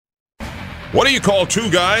What do you call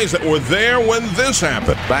two guys that were there when this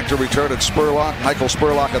happened? Back to return at Spurlock. Michael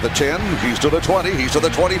Spurlock at the 10. He's to the 20. He's to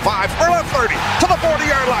the 25. Spurlock 30 to the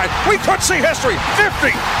 40-yard line. We could see history.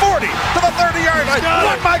 50, 40 to the 30-yard line.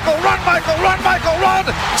 Run, Michael, run, Michael, run, Michael, run.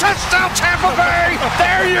 Touchdown, Tampa Bay.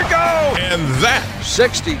 There you go. And that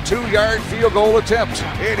 62-yard field goal attempt.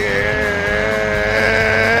 It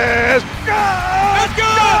is good. It's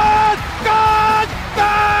good. Good.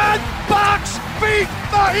 Good. Box beat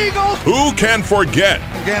the Eagles. who can forget?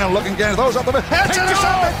 Gannon looking, Gannon throws up the middle. It's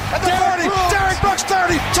intercepted at the 40. Derek Brooks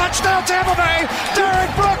 30. Touchdown Tampa Bay. Derek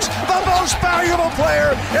Brooks, the most valuable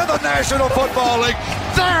player in the National Football League.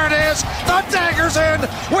 There it is. The dagger's in.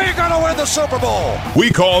 We're going to win the Super Bowl. We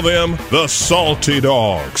call them the Salty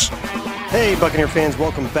Dogs. Hey, Buccaneer fans,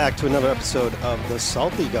 welcome back to another episode of the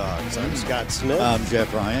Salty Dogs. I'm Scott Smith. I'm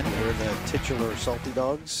Jeff Ryan. We're the titular Salty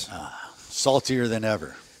Dogs. Saltier than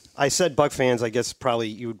ever. I said Buck fans. I guess probably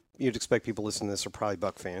you'd expect people listening to this are probably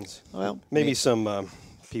Buck fans. Well, maybe some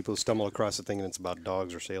people who stumble across it thinking it's about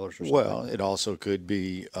dogs or sailors or something. Well, it also could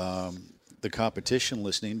be the competition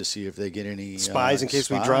listening to see if they get any spies in case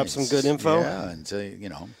we drop some good info. Yeah, and say,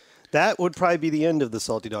 That would probably be the end of the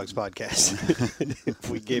Salty Dogs podcast if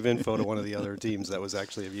we gave info to one of the other teams that was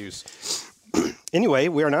actually of use. Anyway,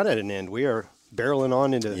 we are not at an end. We are barreling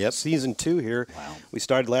on into season 2 here. Wow. We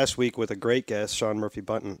started last week with a great guest, Sean Murphy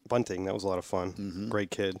Bunting. That was a lot of fun. Mm-hmm. Great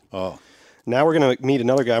kid. Oh. Now we're going to meet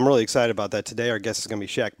another guy. I'm really excited about that today. Our guest is going to be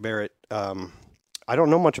Shaq Barrett. I don't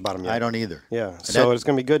know much about him yet. I don't either. Yeah, so it's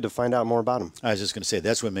going to be good to find out more about him. I was just going to say,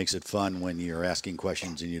 that's what makes it fun when you're asking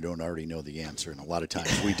questions and you don't already know the answer. And a lot of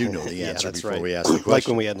times we do know the answer before we ask the question. Like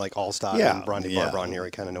when we had Allstott and Bronte Barber on here,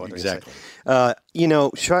 we kind of know what exactly. they're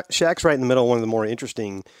going to say. Shaq's right in the middle of one of the more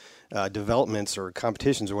interesting developments or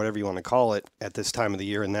competitions or whatever you want to call it at this time of the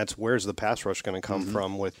year, and that's where's the pass rush going to come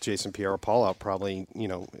from with Jason Pierre-Paul out probably,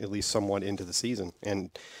 at least somewhat into the season.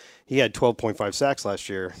 And he had 12.5 sacks last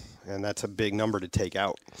year, and that's a big number to take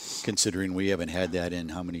out. Considering we haven't had that in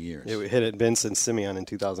how many years? It had been since Simeon in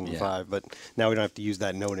 2005, but now we don't have to use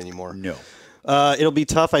that note anymore. No. It'll be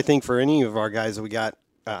tough, I think, for any of our guys that we got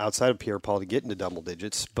outside of Pierre-Paul to get into double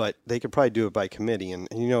digits, but they could probably do it by committee. And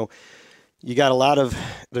you got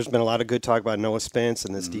there's been a lot of good talk about Noah Spence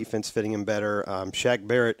and this defense fitting him better. Shaq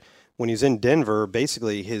Barrett, when he was in Denver,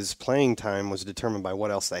 basically his playing time was determined by what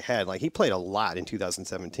else they had. Like, he played a lot in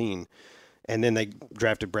 2017, and then they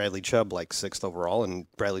drafted Bradley Chubb 6th overall, and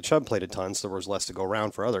Bradley Chubb played a ton, so there was less to go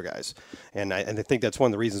around for other guys. And I think that's one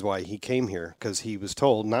of the reasons why he came here, because he was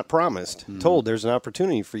told, not promised, told there's an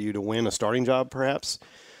opportunity for you to win a starting job perhaps,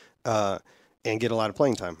 and get a lot of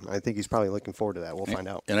playing time. I think he's probably looking forward to that. We'll find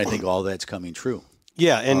out. And I think all that's coming true.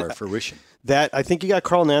 Yeah, and or fruition. I think you got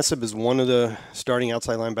Carl Nassib as one of the starting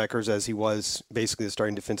outside linebackers, as he was basically the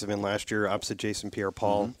starting defensive end last year, opposite Jason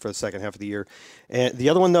Pierre-Paul for the second half of the year. And the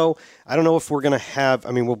other one, though, I don't know if we're going to have.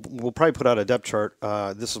 I mean, we'll probably put out a depth chart.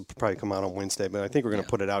 This will probably come out on Wednesday, but I think we're going to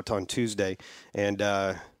put it out on Tuesday. And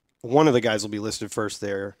one of the guys will be listed first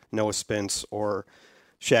there, Noah Spence or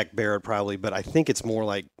Shaq Barrett probably. But I think it's more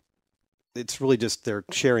like, it's really just they're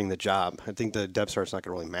sharing the job. I think the depth chart's not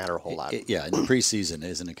going to really matter a whole lot. Yeah, in preseason,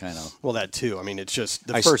 isn't it kind of? Well, that too. I mean, it's just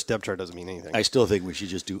the first depth chart doesn't mean anything. I still think we should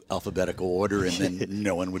just do alphabetical order, and then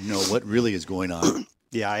no one would know what really is going on.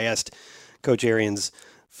 Yeah, I asked Coach Arians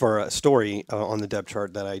for a story on the depth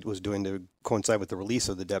chart that I was doing to coincide with the release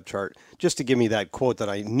of the depth chart, just to give me that quote that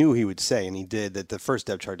I knew he would say, and he did, that the first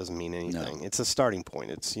depth chart doesn't mean anything. No. It's a starting point.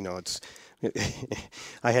 It's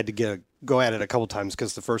I had to go at it a couple times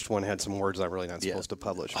because the first one had some words I'm really not supposed to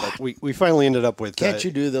publish. But we finally ended up with. Can't you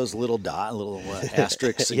do those little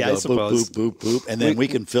asterisks? And yeah, go I suppose. Boop, boop, boop, boop, and then we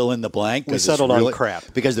can fill in the blank. We settled on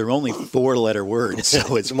crap because they're only 4-letter words,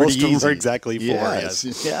 so it's most pretty of them easy. are exactly 4.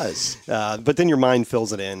 Yes. But then your mind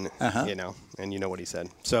fills it in, and you know what he said.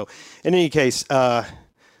 So, in any case.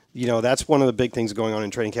 That's one of the big things going on in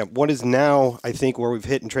training camp. What is now, I think, where we've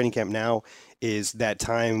hit in training camp now is that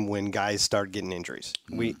time when guys start getting injuries.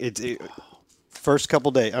 First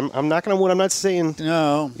couple days. I'm not going to. What I'm not saying.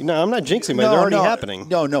 No. I'm not jinxing, but they're already happening.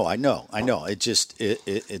 No. I know. It's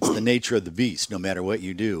the nature of the beast. No matter what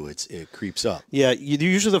you do, it creeps up. Yeah.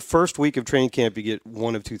 Usually the first week of training camp, you get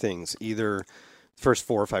one of two things. Either first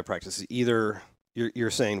 4 or 5 practices. Either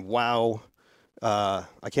you're saying, wow. I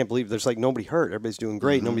can't believe there's nobody hurt. Everybody's doing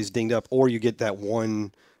great. Nobody's dinged up. Or you get that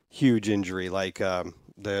one huge injury like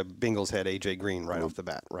the Bengals had A.J. Green right off the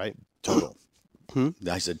bat, right? Total.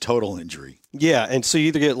 I said total injury. Yeah, and so you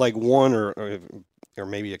either get one or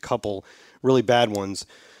maybe a couple really bad ones,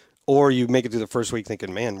 or you make it through the first week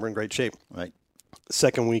thinking, man, we're in great shape. Right.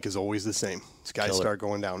 Second week is always the same. These guys start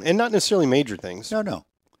going down. And not necessarily major things. No.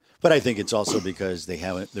 But I think it's also because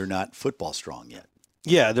they're not football strong yet.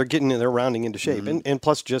 Yeah, they're rounding into shape, and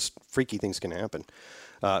plus just freaky things can happen.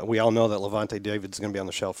 We all know that Levante David's going to be on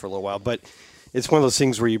the shelf for a little while, but it's one of those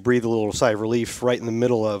things where you breathe a little sigh of relief right in the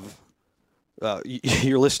middle of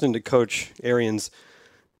you're listening to Coach Arians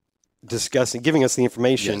giving us the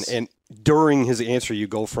information, Yes. and during his answer, you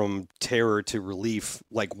go from terror to relief,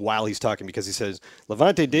 like while he's talking, because he says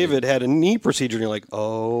Levante David had a knee procedure, and you're like,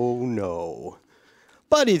 oh no.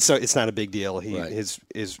 But it's not a big deal. He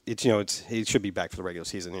should be back for the regular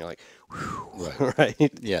season. And you're like, whew,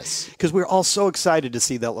 right? Yes. Because we're all so excited to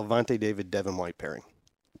see that Levante David Devin White pairing.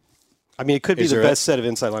 I mean, it could be Is the there best set of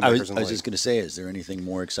inside linebackers I in was the league. just going to say, is there anything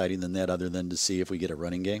more exciting than that other than to see if we get a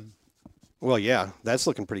running game? Well, yeah, that's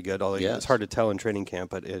looking pretty good. Although Yes. it's hard to tell in training camp,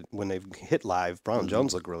 but when they've hit live, Brown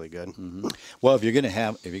Jones look really good. Mm-hmm. Well, if you're going to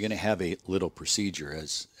have a little procedure,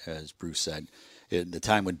 as Bruce said, the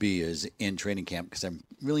time would be is in training camp, because I'm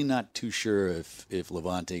really not too sure if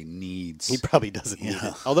Levante needs. He probably doesn't need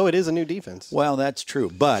it. Although it is a new defense. Well, that's true,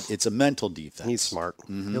 but it's a mental defense. He's smart.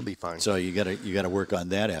 He'll be fine. So you got to work on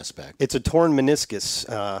that aspect. It's a torn meniscus,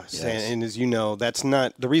 Yes. and as you know, that's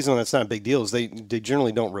not the reason that's not a big deal. Is they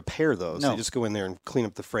generally don't repair those. No. They just go in there and clean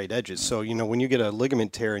up the frayed edges. So when you get a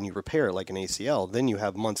ligament tear and you repair it like an ACL, then you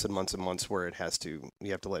have months and months and months where you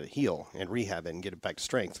have to let it heal and rehab it and get it back to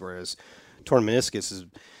strength. Whereas torn meniscus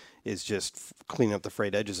is just cleaning up the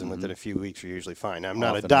frayed edges, and within a few weeks you're usually fine. I'm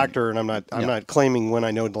not a doctor, and I'm not claiming when I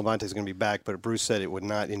know Levante's going to be back, but Bruce said it would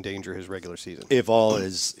not endanger his regular season. If all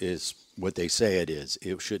is what they say it is,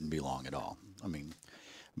 it shouldn't be long at all. I mean,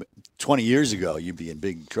 20 years ago you'd be in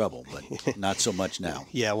big trouble, but not so much now.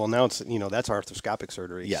 Yeah, well now it's that's arthroscopic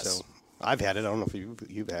surgery. Yes. So I've had it. I don't know if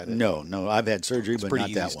you've had it. No, I've had surgery, It's but pretty not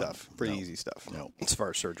easy that stuff. one. Pretty No. easy stuff. No. As far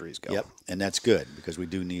as surgeries go. Yep, and that's good because we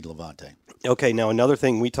do need Levante. Okay, now another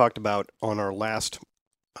thing we talked about on our last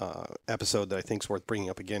episode that I think is worth bringing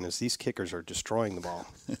up again is these kickers are destroying the ball.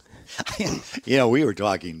 We were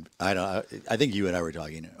talking. I think you and I were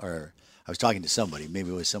talking, or I was talking to somebody. Maybe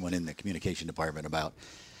it was someone in the communication department about.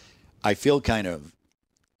 I feel kind of.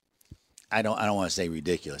 I don't want to say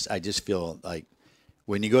ridiculous. I just feel like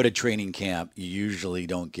when you go to training camp, you usually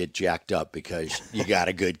don't get jacked up because you got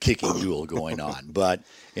a good kicking duel going on. But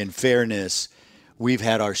in fairness, we've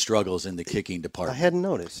had our struggles in the kicking department. I hadn't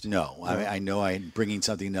noticed. No, I know I'm bringing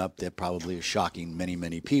something up that probably is shocking many,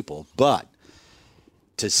 many people. But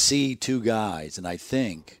to see two guys, and I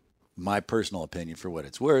think, my personal opinion for what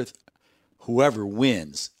it's worth, whoever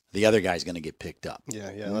wins, the other guy's going to get picked up.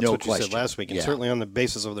 Yeah, that's no what you question. said last week. And certainly on the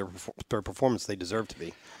basis of their performance, they deserve to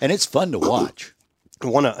be. And it's fun to watch.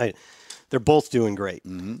 They're both doing great.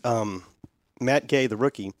 Mm-hmm. Matt Gay, the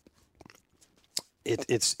rookie,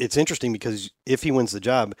 it's interesting because if he wins the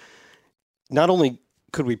job, not only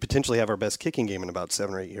could we potentially have our best kicking game in about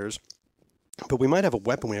 7 or 8 years, but we might have a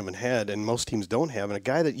weapon we haven't had and most teams don't have, and a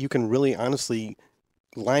guy that you can really honestly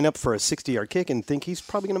line up for a 60-yard kick and think he's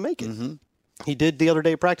probably going to make it. Mm-hmm. He did the other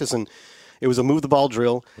day of practice, and it was a move the ball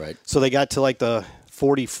drill. Right. So they got to like the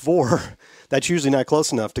 44. That's usually not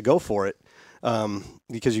close enough to go for it.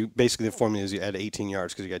 Because the formula is you add 18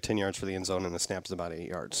 yards because you got 10 yards for the end zone and the snap is about 8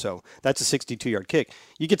 yards. So that's a 62-yard kick.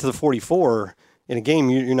 You get to the 44 in a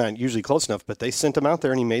game, you're not usually close enough, but they sent him out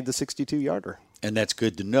there and he made the 62-yarder. And that's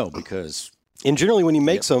good to know because... And generally when he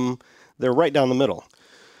makes them, they're right down the middle.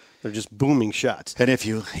 They're just booming shots. And if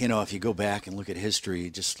you go back and look at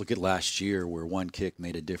history, just look at last year where one kick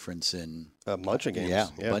made a difference in a bunch of games. Yeah,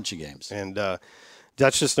 a bunch of games. And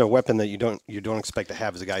that's just a weapon that you don't expect to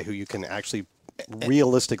have as a guy who you can actually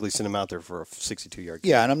realistically send him out there for a 62-yard kick.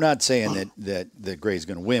 Yeah, and I'm not saying that Gray's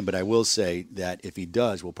going to win, but I will say that if he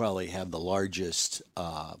does, we'll probably have the largest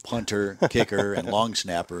punter, kicker, and long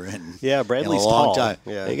snapper in Bradley's a long tall. time.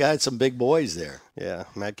 Yeah. They got some big boys there. Yeah,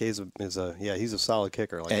 Matt Gay he's a solid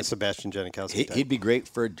kicker, like a Sebastian Janikowski type. He'd be great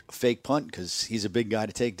for a fake punt because he's a big guy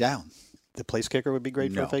to take down. The place kicker would be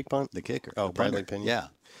great for a fake punt? The kicker. Oh, the Bradley punter. Pinion.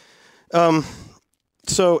 Yeah.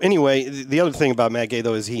 So anyway, the other thing about Matt Gay,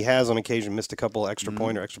 though, is he has on occasion missed a couple extra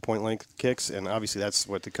point or extra point length kicks, and obviously that's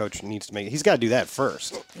what the coach needs to make. He's got to do that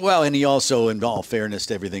first. Well, and he also, in all fairness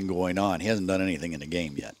to everything going on, he hasn't done anything in the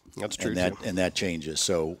game yet. That's true, too. And that changes.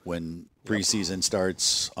 So when preseason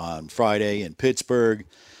starts on Friday in Pittsburgh,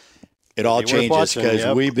 it all changes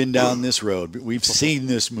because we've been down this road. We've seen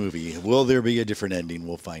this movie. Will there be a different ending?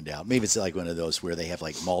 We'll find out. Maybe it's like one of those where they have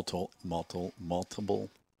like multiple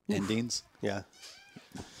endings. Yeah.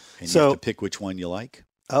 And you have to pick which one you like.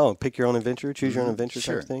 Oh, pick your own adventure, choose your own adventure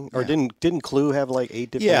type thing? Or didn't Clue have like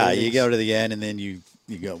 8 different endings? You go to the end and then you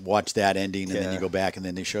go watch that ending and then you go back and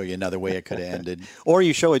then they show you another way it could have ended. Or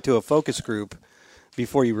you show it to a focus group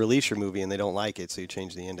before you release your movie and they don't like it, so you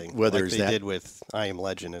change the ending. Well, like there's they that. did with I Am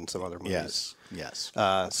Legend and some other movies. Yes.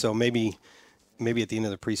 So maybe at the end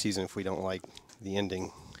of the preseason, if we don't like the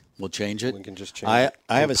ending, We'll change it. we can just change it.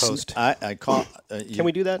 I have in a post. I call. Can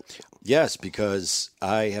we do that? Yes, because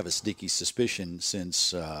I have a sneaky suspicion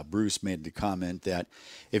since Bruce made the comment that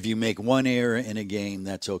if you make one error in a game,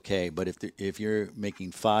 that's okay. But if you're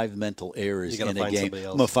making 5 mental errors You in gotta a find game, somebody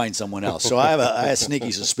else. I'm going to find someone else. So I have a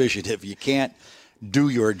sneaky suspicion if you can't do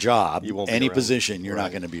your job, You won't be any around. position, you're not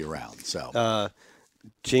Right. going to be around. So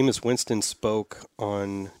Jameis Winston spoke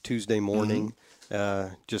on Tuesday morning,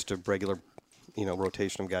 Mm-hmm. just a regular,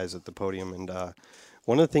 rotation of guys at the podium, and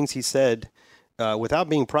one of the things he said, without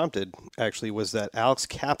being prompted, actually, was that Alex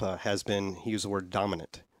Kappa he used the word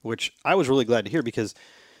dominant, which I was really glad to hear because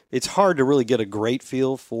it's hard to really get a great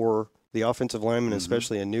feel for the offensive lineman,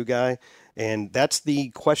 especially a new guy. And that's the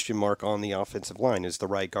question mark on the offensive line is the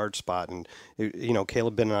right guard spot. And,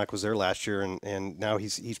 Caleb Beninock was there last year, and now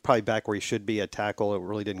he's probably back where he should be at tackle. It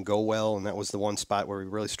really didn't go well, and that was the one spot where he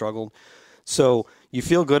really struggled. So you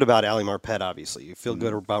feel good about Ali Marpet, obviously. You feel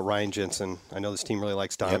good about Ryan Jensen. I know this team really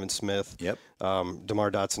likes Donovan Smith. Yep. DeMar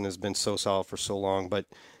Dotson has been so solid for so long.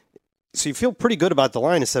 So you feel pretty good about the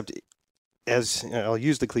line, except, as I'll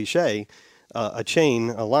use the cliche,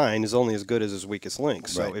 a line is only as good as its weakest link.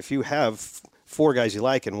 So Right. if you have 4 guys you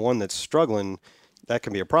like and one that's struggling, that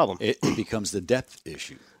can be a problem. it becomes the depth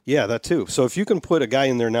issue. Yeah, that too. So if you can put a guy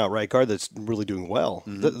in there now, right guard, that's really doing well,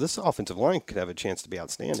 this offensive line could have a chance to be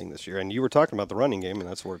outstanding this year. And you were talking about the running game, and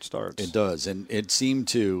that's where it starts. It does, and it seemed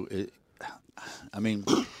to.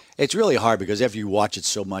 It's really hard because after you watch it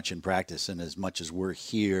so much in practice, and as much as we're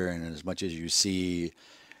here, and as much as you see,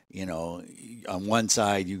 on one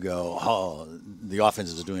side you go, "Oh, the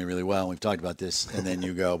offense is doing really well." And we've talked about this, and then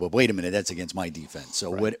you go, "But wait a minute, that's against my defense."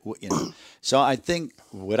 So Right. So I think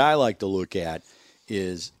what I like to look at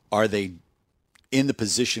is, are they in the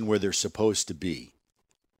position where they're supposed to be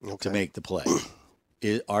to make the play?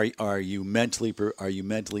 Are you mentally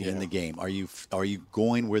in the game? Are you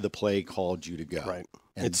going where the play called you to go? Right.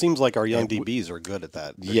 And It seems like our young DBs are good at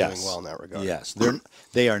that. They're doing well in that regard. Yes,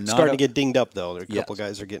 they are not Starting to get dinged up, though. A couple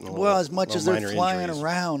guys are getting a little. well, as much as they're minor flying injuries.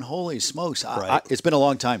 around. Holy smokes! Right. It's been a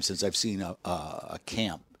long time since I've seen a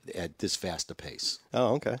camp at this fast a pace.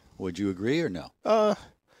 Oh, okay. Would you agree or no? I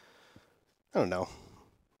don't know.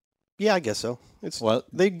 Yeah, I guess so. Well-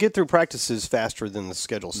 They get through practices faster than the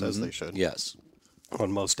schedule says they should. Yes. On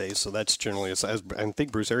most days, so that's generally. As I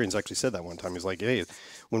think Bruce Arians actually said that one time. He's like, "Hey,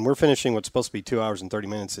 when we're finishing what's supposed to be 2 hours and 30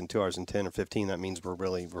 minutes in 2 hours and 10 or 15, that means we're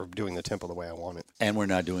doing the tempo the way I want it." And we're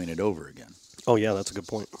not doing it over again. Oh yeah, that's a good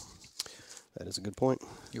point. That is a good point.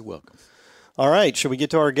 You're welcome. All right, should we get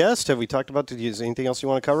to our guest? Have we talked about? Is there anything else you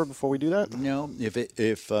want to cover before we do that? No,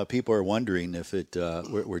 if people are wondering if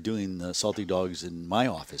we're doing the Salty Dogs in my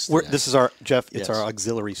office. Today. This is our Jeff. It's Yes. our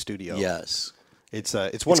auxiliary studio. Yes. It's one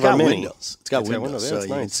It's of our got many. windows. It's got windows, Yeah, so it's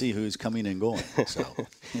you can nice. see who's coming and going. So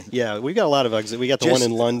Yeah, we got a lot of we got the Just- one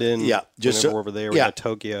in London. yeah, just whenever so- we're over there. We yeah. got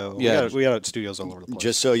Tokyo. Yeah. We got studios all over the place.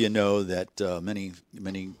 just so you know that many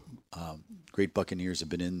great Buccaneers have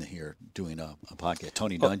been in here doing a podcast.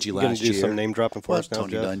 Tony Dungy you gonna last do year. some name dropping for us now,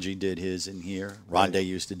 Tony Jeff? Dungy did his in here. Rondé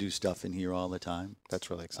used to do stuff in here all the time. That's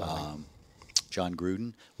really exciting. John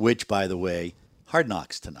Gruden, which, by the way, Hard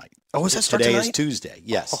Knocks tonight. Oh, is that start Today is tonight? Tuesday.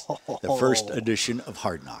 Yes, the first edition of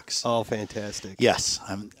Hard Knocks. Oh, fantastic! Yes,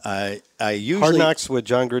 I usually Hard Knocks with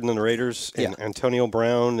John Gruden and the Raiders and Yeah. Antonio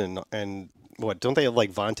Brown and what? Don't they have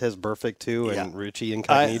like Vontez Burfict too and Yeah. Richie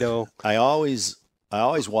Incognito? I always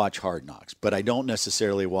watch Hard Knocks, but I don't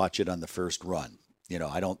necessarily watch it on the first run.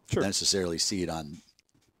 I don't necessarily see it on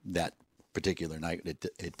that particular night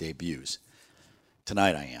it debuts.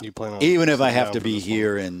 Tonight I am. You plan on Even if I sitting have down to for be this one?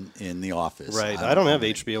 here in the office. Right. I don't have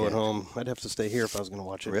HBO at yeah. home. I'd have to stay here if I was going to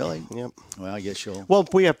watch it. Really? Yep. Well, I guess you'll. Well,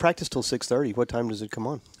 we have practice till 6:30. What time does it come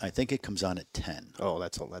on? I think it comes on at 10. Oh,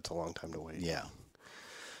 that's a long time to wait. Yeah.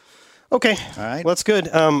 Okay. All right. Well, that's good.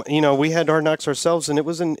 We had Hard Knocks ourselves, and it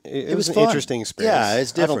was an was fun. interesting experience. Yeah,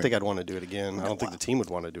 it's I don't different. think I'd want to do it again. I don't think the team would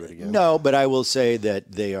want to do it again. No, but I will say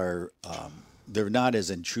that they are. They're not as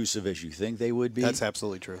intrusive as you think they would be. That's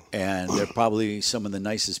absolutely true. And they're probably some of the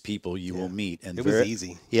nicest people you will meet. And It was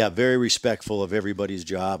easy. Yeah, very respectful of everybody's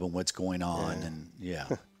job and what's going on.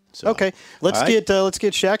 And So, Okay, let's all right.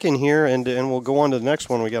 get Shaq in here, and we'll go on to the next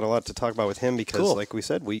one. We got a lot to talk about with him because, Cool. like we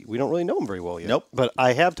said, we don't really know him very well yet. Nope. But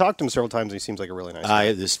I have talked to him several times, and he seems like a really nice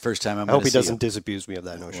guy. This is the first time I'm I hope gonna he see doesn't him. disabuse me of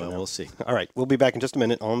that notion. Well, now. we'll see. All right, we'll be back in just a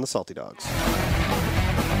minute on the Salty Dogs.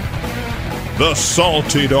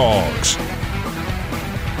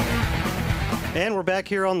 And we're back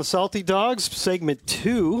here on the Salty Dogs, segment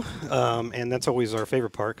 2, and that's always our favorite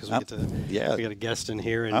part because we got a guest in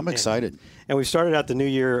here. And, I'm excited. And we started out the new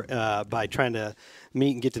year by trying to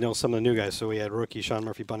meet and get to know some of the new guys. So we had rookie Sean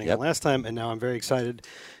Murphy-Bunting last time, and now I'm very excited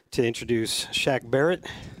to introduce Shaq Barrett,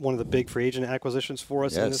 one of the big free agent acquisitions for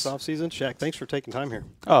us in this offseason. Shaq, thanks for taking time here.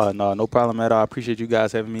 Oh, no problem at all. I appreciate you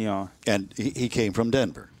guys having me on. And he came from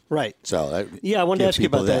Denver. Right. So I wanted to ask you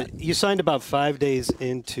about that. You signed about 5 days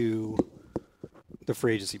into the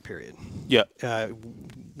free agency period. Yeah.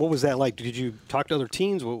 What was that like? Did you talk to other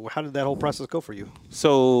teams? How did that whole process go for you?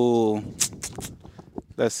 So,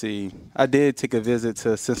 let's see. I did take a visit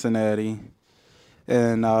to Cincinnati,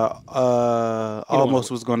 and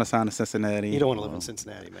almost was going to sign to Cincinnati. You don't want to live in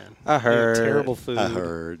Cincinnati, man. I heard. Terrible food. I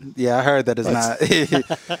heard. Yeah, I heard that it's not.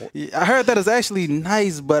 I heard that it's actually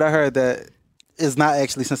nice, but I heard that it's not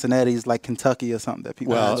actually Cincinnati. It's like Kentucky or something that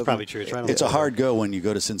people. Well, that's probably true. It's a hard go when you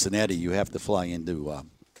go to Cincinnati. You have to fly into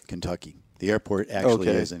Kentucky. The airport actually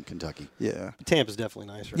is in Kentucky. Yeah. Tampa's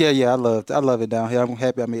definitely nicer. Yeah. I love it down here. I'm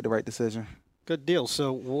happy I made the right decision. Good deal.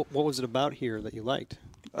 So, what was it about here that you liked?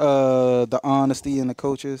 The honesty in the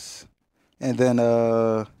coaches, and then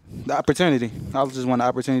the opportunity. I just want the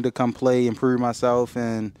opportunity to come play, improve myself,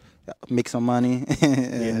 and make some money.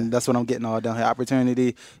 And that's what I'm getting all down here.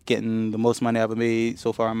 Opportunity, getting the most money I've ever made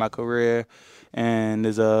so far in my career. And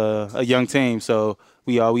there's a young team, so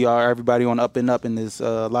we are everybody on up and up, and there's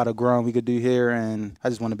a lot of growing we could do here, and I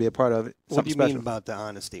just want to be a part of it. What do you special. mean about the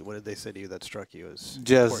honesty? What did they say to you that struck you as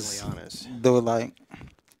just importantly honest? They were like,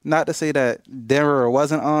 not to say that Denver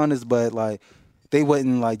wasn't honest, but like they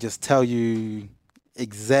wouldn't like just tell you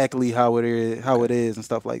exactly how it is and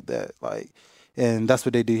stuff like that. Like, and that's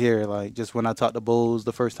what they do here. Like, just when I talked to Bulls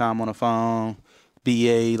the first time on the phone,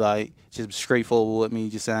 BA like just straightforward with me,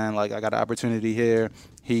 just saying like I got an opportunity here.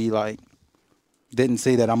 He like didn't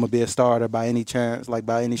say that I'm gonna be a starter by any chance, like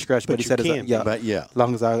by any stretch, but he said as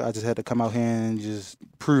long as I just had to come out here and just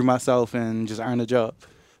prove myself and just earn a job.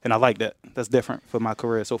 And I like that. That's different for my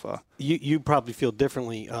career so far. You probably feel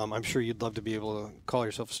differently. I'm sure you'd love to be able to call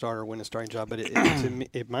yourself a starter, win a starting job, but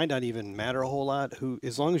it might not even matter a whole lot.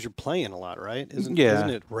 As long as you're playing a lot, right? Isn't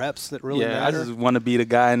it reps that really matter? I just want to be the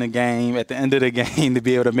guy in the game at the end of the game to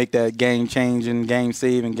be able to make that game change and game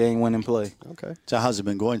save and game winning play. Okay. So how's it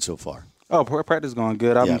been going so far? Oh, practice going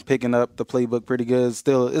good. I've been picking up the playbook pretty good.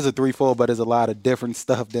 Still, it's a 3-4, but there's a lot of different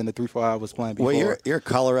stuff than the 3-4 I was playing before. Well, you're a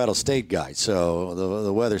Colorado State guy, so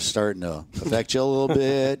the weather's starting to affect you a little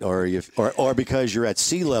bit, or because you're at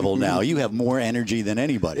sea level now, you have more energy than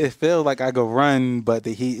anybody. It feels like I go run, but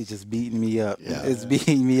the heat is just beating me up. Yeah. It's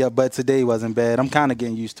beating me up, but today wasn't bad. I'm kind of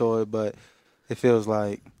getting used to it, but it feels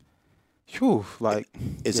like, whew, like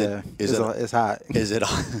it's hot. Is it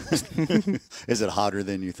is it hotter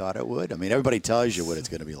than you thought it would? I mean, everybody tells you what it's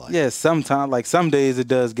going to be like. Yeah, sometimes, like some days it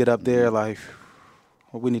does get up there like,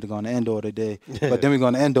 well, we need to go on the indoor today. But then we go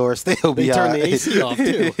on the indoor, still be hot. They turn the AC off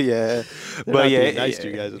too. Yeah, but yeah, nice to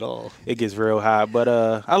you guys at all. It gets real hot, but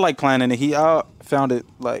I like playing in the heat. I found it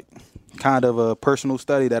like kind of a personal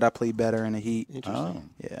study that I play better in the heat. Interesting.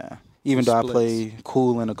 Yeah. Even though I play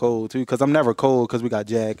cool in the cold, too, because I'm never cold because we got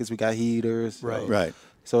jackets, we got heaters. Right.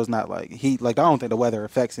 So it's not like heat. Like, I don't think the weather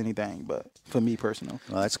affects anything, but for me personal.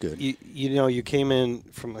 Well, that's good. You came in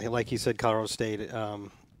from, like you said, Colorado State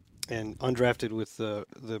and undrafted with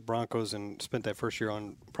the Broncos and spent that first year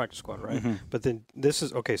on practice squad, right? Mm-hmm. But then this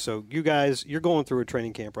is, okay, so you guys, you're going through a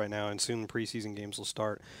training camp right now, and soon preseason games will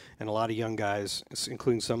start, and a lot of young guys,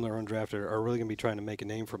 including some that are undrafted, are really going to be trying to make a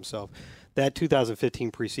name for themselves. That 2015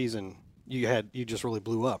 preseason, you just really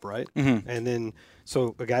blew up, right? Mm-hmm. And then,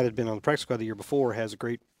 so a guy that had been on the practice squad the year before has a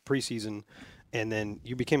great preseason, and then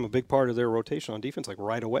you became a big part of their rotation on defense, like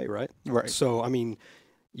right away, right? Right. So, I mean,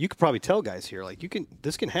 you could probably tell guys here, like,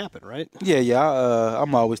 this can happen, right? Yeah.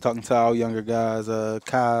 I'm always talking to our younger guys,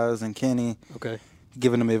 Kaz and Kenny. Okay.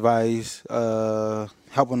 Giving them advice,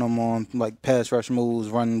 helping them on, like, pass rush moves,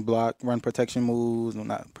 run protection moves. Well,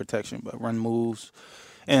 not protection, but run moves.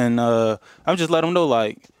 And I'm just letting them know,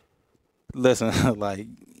 like, listen, like,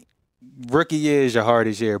 rookie year is your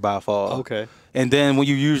hardest year by far. Okay. And then when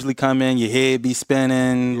you usually come in, your head be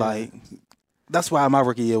spinning, like – that's why my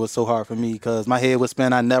rookie year was so hard for me, because my head would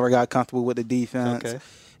spin. I never got comfortable with the defense. Okay.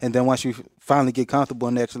 And then once you finally get comfortable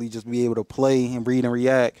and actually just be able to play and read and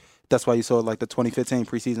react, that's why you saw like the 2015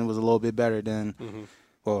 preseason was a little bit better than,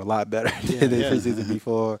 or a lot better than the preseason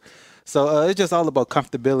before. So it's just all about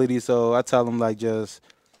comfortability. So I tell them like just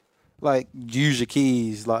like use your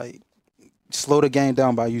keys, like slow the game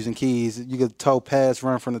down by using keys. You could toe pass,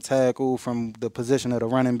 run from the tackle, from the position of the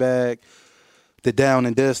running back, the down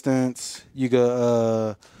and distance. You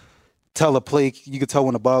could tell a play. You could tell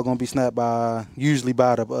when the ball gonna be snapped usually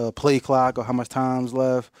by the play clock or how much time's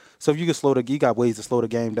left. So if you can you got ways to slow the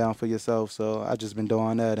game down for yourself. So I just been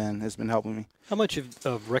doing that, and it's been helping me. How much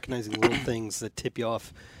of recognizing little things that tip you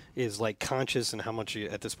off is like conscious, and how much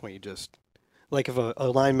at this point you just like if a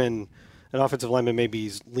lineman. An offensive lineman maybe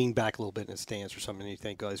he's leaned back a little bit in his stance or something, and you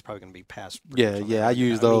think, oh, he's probably going to be past. Yeah, I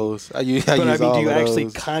use those. I use do you all actually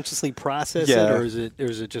those. consciously process it, or is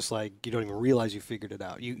it just like you don't even realize you figured it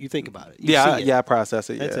out? You think about it. I process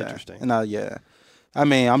it. That's yeah. interesting. And I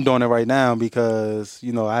mean, I'm doing it right now because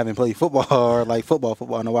I haven't played football or like football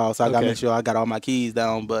in a while, so I got to make sure I got all my keys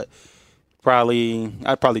down. But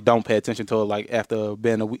I probably don't pay attention to it like after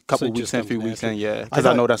being couple weeks and a few weeks in, because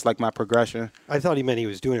I know that's like my progression. I thought he meant he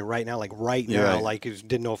was doing it right now, like now, like he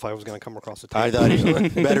didn't know if I was going to come across the table. I thought he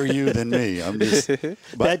was better you than me. I'm just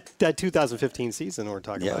that 2015 season we're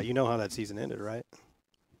talking about. You know how that season ended, right?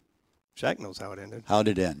 Shaq knows how it ended. How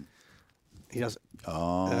did it end? He doesn't.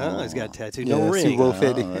 Oh, he's got a tattoo. No ring. Super Bowl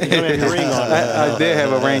 50. You don't have your ring on. I did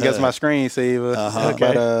have a ring as my screensaver,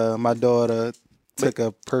 but my daughter took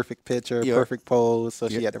a perfect picture, perfect pose, so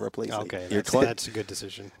she had to replace it. Okay, that's a good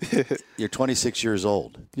decision. You're 26 years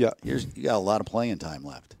old. Yeah. You got a lot of playing time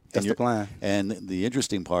left. That's the plan. And the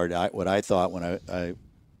interesting part, what I thought when I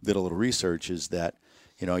did a little research is that,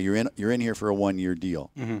 you're in here for a 1-year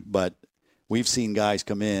deal. Mm-hmm. But we've seen guys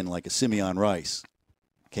come in like a Simeon Rice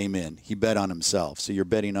came in. He bet on himself. So you're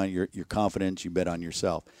betting on your confidence. You bet on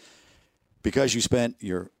yourself. Because you spent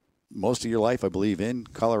most of your life, I believe, in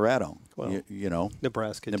Colorado. Well,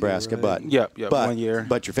 Nebraska, too, right? but 1 year.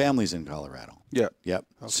 But your family's in Colorado. Yep. Okay.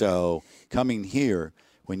 So coming here,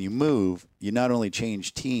 when you move, you not only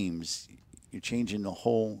change teams, you're changing the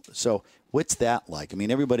whole. So what's that like? I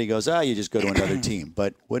mean, everybody goes, you just go to another team.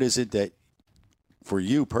 But what is it that, for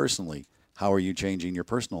you personally, how are you changing your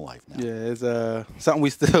personal life now? Yeah, it's something we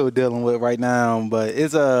still dealing with right now, but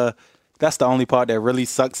it's that's the only part that really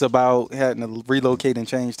sucks about having to relocate and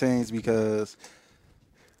change teams because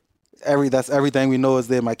that's everything we know is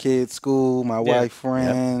there. My kids' school, my wife,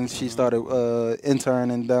 friends. She started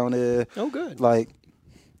interning down there. Oh, good. Like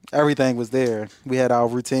everything was there. We had our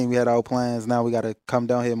routine. We had our plans. Now we got to come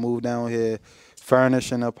down here, move down here,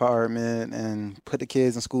 furnish an apartment, and put the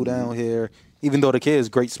kids in school down here. Even though the kids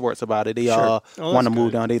great sports about it, they all want to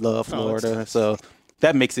move down. They love Florida, so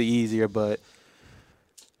that makes it easier. But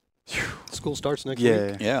school starts next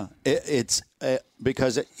week. Yeah. It's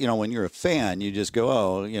because when you're a fan, you just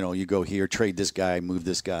go, you go here, trade this guy, move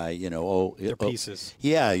this guy. They're pieces.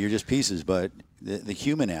 Yeah, you're just pieces, but the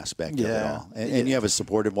human aspect of it all, and you have a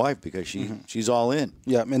supportive wife because she's all in.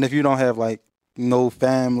 Yeah, and if you don't have like no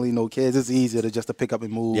family, no kids, it's easier to pick up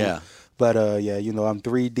and move. Yeah. But I'm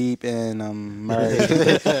 3 deep and I'm married.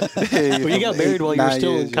 Well, you got married while you were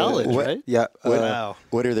still in college, right? Yeah. Wow.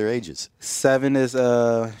 What are their ages? 7 is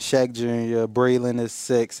Shaq Jr., Braylon is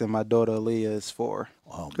 6, and my daughter Aaliyah is 4.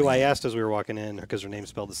 Oh, who I asked as we were walking in because her name's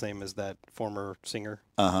spelled the same as that former singer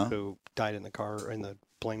who died in the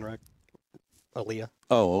plane wreck. Aaliyah.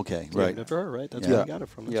 Oh, okay. Right. After her, right? That's where I got it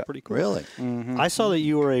from. That's pretty cool. Really? Mm-hmm. I saw that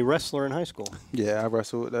you were a wrestler in high school. Yeah, I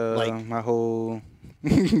wrestled my whole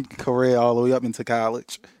career all the way up into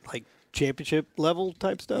college. Like championship level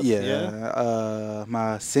type stuff? Yeah.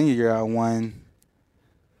 My senior year, I won.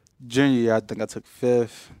 Junior year, I think I took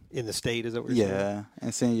 5th. In the state, is that what you're saying? Yeah.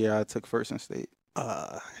 And senior year, I took 1st in state.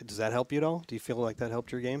 Does that help you at all? Do you feel like that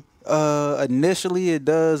helped your game? Initially it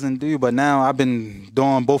does and but now I've been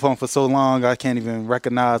doing both of them for so long I can't even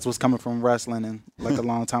recognize what's coming from wrestling and like a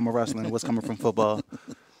long time of wrestling and what's coming from football.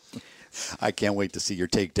 I can't wait to see your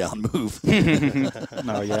takedown move.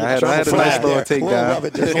 No, I had a nice little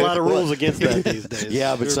takedown. There's a lot of rules against that these days.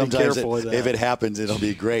 Yeah, but sometimes if it happens, it'll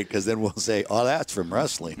be great because then we'll say, "Oh, that's from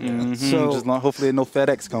wrestling." Mm-hmm. So hopefully no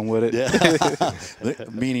FedEx come with it. Yeah.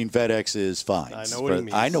 Meaning FedEx is fine. I know what he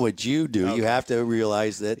means. I know what you do. Okay. You have to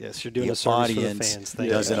realize that you're doing the audience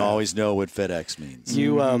doesn't always know what FedEx means.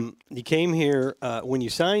 You you came here when you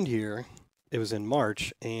signed here. It was in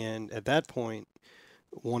March, and at that point,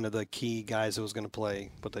 one of the key guys that was going to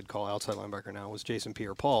play what they'd call outside linebacker now was Jason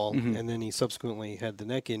Pierre-Paul, and then he subsequently had the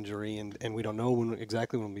neck injury, and we don't know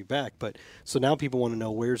exactly when he'll be back. But so now people want to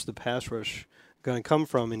know where's the pass rush going to come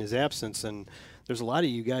from in his absence, and there's a lot of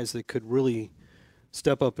you guys that could really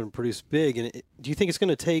step up and produce big. And do you think it's going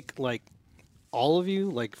to take like all of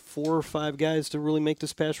you, like 4 or 5 guys, to really make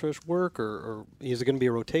this pass rush work, or is it going to be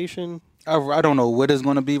a rotation? I don't know what it's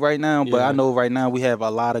going to be right now, but I know right now we have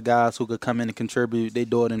a lot of guys who could come in and contribute. They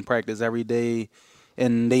do it in practice every day,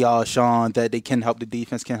 and they all shown that they can help the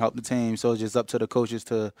defense, can help the team. So it's just up to the coaches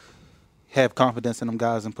to have confidence in them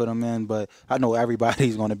guys and put them in. But I know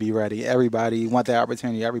everybody's going to be ready. Everybody want that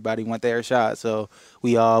opportunity. Everybody want their shot. So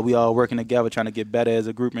we all working together, trying to get better as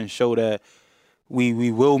a group and show that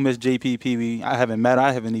we will miss JPP. I haven't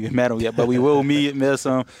even met him yet, but we will miss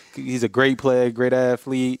him. He's a great player, great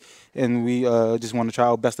athlete, and we just want to try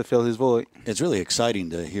our best to fill his void. It's really exciting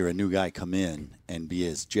to hear a new guy come in and be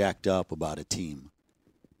as jacked up about a team.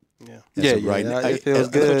 Yeah. It feels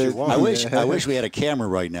good. I wish we had a camera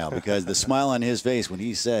right now, because the smile on his face when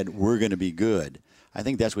he said we're going to be good, I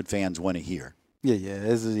think that's what fans want to hear.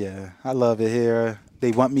 Yeah. I love it here. They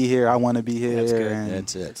want me here. I want to be here. That's good. And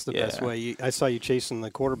That's it. It's the best way. I saw you chasing the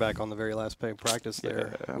quarterback on the very last practice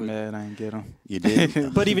there. Yeah, man, I didn't get him. You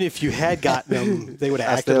did. But even if you had gotten them, they would have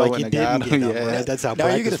I acted still like you wouldn't have didn't got get 'em, them. yeah. Right? That's how Now,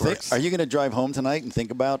 practice works. are you going to drive home tonight and think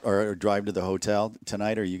about, or drive to the hotel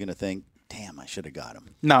tonight? Or are you going to think, damn, I should have got him?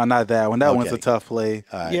 No, not that one. That one's a Okay. tough play.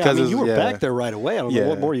 All right. Yeah, I 'Cause mean, you were it's- back there right away. I don't know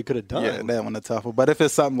what more you could have done. Yeah, that one a tough one. But if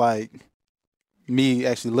it's something like me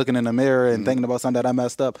actually looking in the mirror and thinking about something that I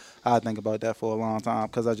messed up, I think about that for a long time,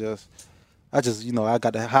 because I just, I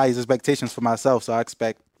got the highest expectations for myself, so I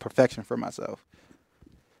expect perfection for myself.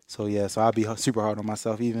 So I'll be super hard on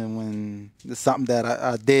myself, even when it's something that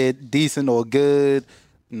I did decent or good.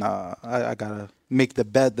 Nah, I gotta make the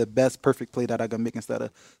best perfect play that I can make instead of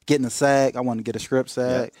getting a sack. I want to get a strip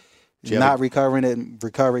sack, Do you not have recovering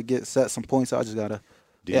it, get set some points. So I just gotta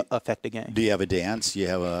affect the game. Do you have a dance?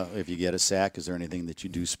 If you get a sack, is there anything that you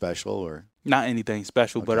do special, or? Not anything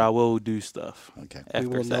special, but I will do stuff. Okay. After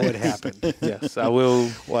We will sack. know it happened. Yes, I will.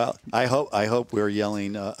 Well, I hope we're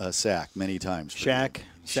yelling a sack many times. for Shaq, you.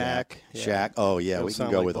 sack, yeah. Shaq. Oh yeah, Those we can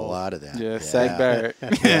sound go like with both. a lot of that. Yeah, Sack Barrett.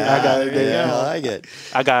 Yeah, I gotta get. yeah, I like it.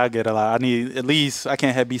 I gotta get a lot. I need at least. I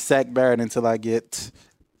can't be Sack Barrett until I get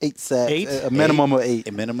 8 sacks. 8? A minimum of 8.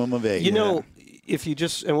 A minimum of 8. You know, if you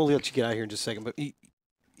just, and we'll let you get out of here in just a second, but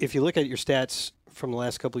if you look at your stats from the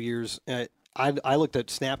last couple of years, I looked at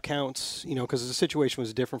snap counts, because the situation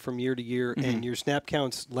was different from year to year, and your snap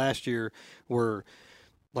counts last year were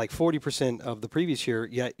like 40% of the previous year,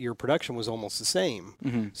 yet your production was almost the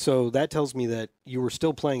same. So that tells me that you were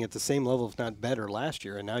still playing at the same level, if not better, last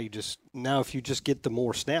year. And now if you just get the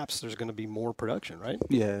more snaps, there's going to be more production, right?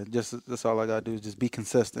 Yeah, that's all I gotta do is just be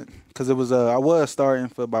consistent. Because it was I was starting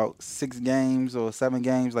for about 6 games or 7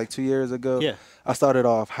 games like 2 years ago. Yeah. I started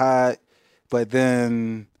off hot, but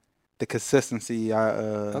then the consistency,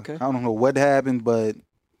 I don't know what happened, but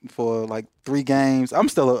for like 3 games, I'm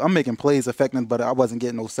making plays effective, but I wasn't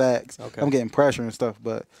getting no sacks. Okay. I'm getting pressure and stuff,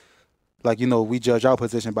 but we judge our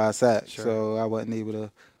position by sacks, so I wasn't able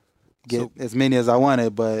to get as many as I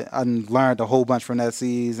wanted. But I learned a whole bunch from that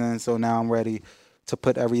season, so now I'm ready to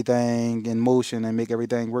put everything in motion and make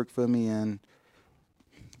everything work for me, and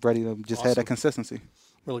ready to just have that consistency.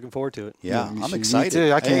 We're looking forward to it. Yeah, Me I'm too. excited. Me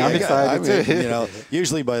too. I'm excited too.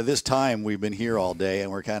 Usually by this time we've been here all day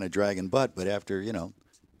and we're kind of dragging butt, but after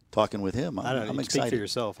talking with him, I don't know. I'm You excited. speak for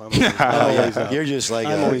yourself. I'm Oh, yeah. You're just like,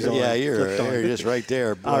 I'm always on. you're Flipped on. just right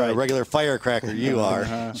there. All right. A regular firecracker you are.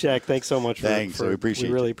 Shaq, thanks so much. Thanks, we appreciate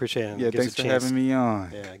We really you. appreciate it. Yeah, It gives thanks a for chance- having me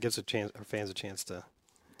on. Yeah, it gives our fans a chance to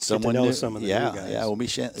Someone know new. some of the new guys. Yeah, we'll be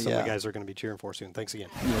some of the yeah. guys are going to be cheering for soon. Thanks again.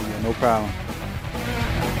 Yeah, no problem.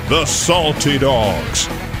 The Salty Dogs.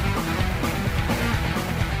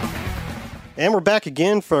 And we're back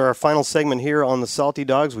again for our final segment here on the Salty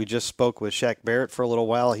Dogs. We just spoke with Shaq Barrett for a little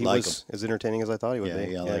while. He Like was as entertaining as I thought he would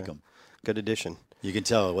be. Yeah, I like him. Good addition. You can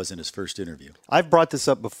tell it wasn't his first interview. I've brought this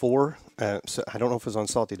up before, so I don't know if it was on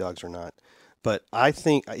Salty Dogs or not, but I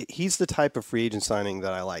think he's the type of free agent signing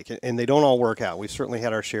that I like, and they don't all work out. We've certainly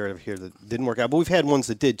had our share of here that didn't work out, but we've had ones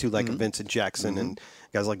that did too, like a Vincent Jackson and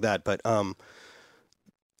guys like that. But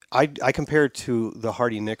I compare it to the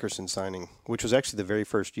Hardy Nickerson signing, which was actually the very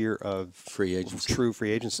first year of Free agency. true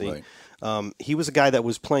free agency. Right. He was a guy that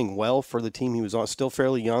was playing well for the team he was on, still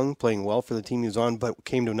fairly young, playing well for the team he was on, but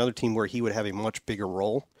came to another team where he would have a much bigger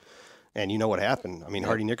role. And you know what happened? I mean,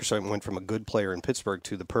 Hardy Nickerson went from a good player in Pittsburgh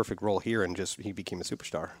to the perfect role here, and he became a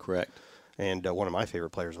superstar. Correct. And one of my favorite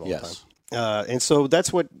players of all Yes. time. And so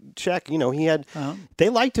that's what Shaq, he had. They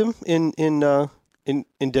liked him in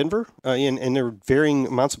Denver, and there were varying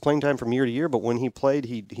amounts of playing time from year to year. But when he played,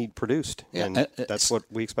 he produced, Yeah, and that's what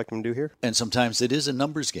we expect him to do here. And sometimes it is a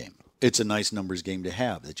numbers game. It's a nice numbers game to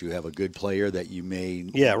have, that you have a good player that you may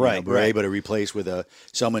be able to replace with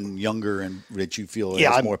someone younger and that you feel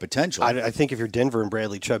has more potential. I think if you're Denver and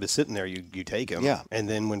Bradley Chubb is sitting there, you take him. Yeah. And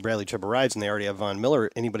then when Bradley Chubb arrives and they already have Von Miller,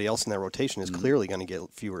 anybody else in that rotation is clearly going to get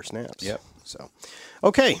fewer snaps. Yep. So,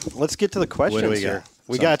 okay, let's get to the questions we here.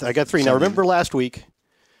 got? I got 3. Now, remember last week,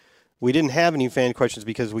 We didn't have any fan questions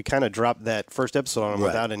because we kind of dropped that first episode on them Right.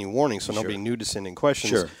 without any warning, so nobody knew to send in questions.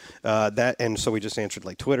 Sure. And so we just answered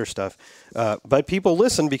like Twitter stuff. But people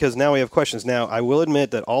listen because now we have questions. Now, I will admit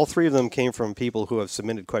that all 3 of them came from people who have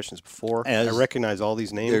submitted questions before. I recognize all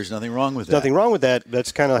these names. There's nothing wrong with that. Nothing wrong with that.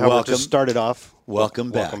 That's kind of how we just started off. Welcome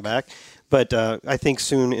back. But I think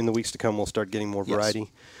soon in the weeks to come we'll start getting more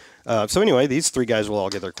variety. So anyway, these 3 guys will all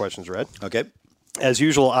get their questions read. Okay. As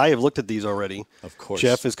usual, I have looked at these already. Of course.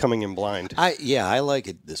 Jeff is coming in blind. I like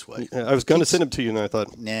it this way. I was going to send them to you, and I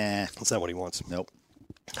thought, Nah. that's not what he wants. Nope.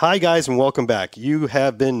 Hi, guys, and welcome back. You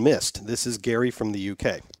have been missed. This is Gary from the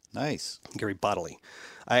UK. Nice. Gary Bodley.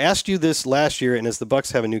 I asked you this last year, and as the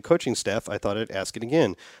Bucks have a new coaching staff, I thought I'd ask it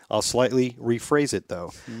again. I'll slightly rephrase it,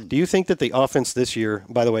 though. Do you think that the offense this year,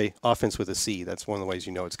 by the way, offense with a C, that's one of the ways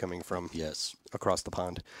you know it's coming from Yes. across the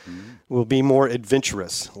pond, will be more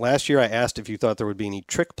adventurous? Last year I asked if you thought there would be any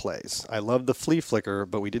trick plays. I loved the flea flicker,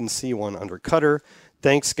 but we didn't see one under Cutter.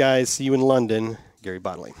 Thanks, guys. See you in London. Gary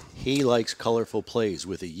Bodley. He likes colorful plays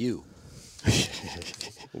with a U.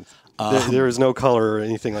 There is no color or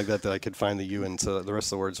anything like that I could find the U in, so the rest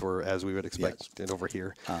of the words were as we would expect it over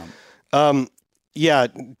here. Yeah,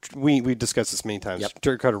 we discussed this many times. Yep.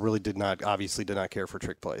 Dirk Cutter really did not care for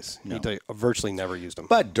trick plays. No. He virtually never used them.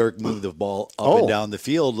 But Dirk moved the ball up and down the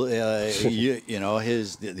field. You know,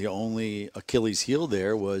 the only Achilles heel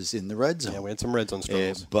there was in the red zone. Yeah, we had some red zone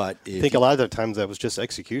struggles. But I think a lot of the times that was just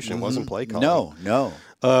execution. It wasn't play calling. No.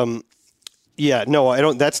 Yeah, no, I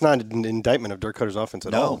don't. That's not an indictment of Dirk Cutter's offense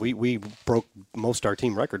at No. all. We broke most of our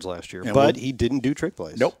team records last year, but he didn't do trick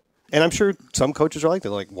plays. Nope. And I'm sure some coaches are like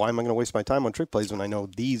that. Like, why am I going to waste my time on trick plays when I know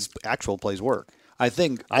these actual plays work? I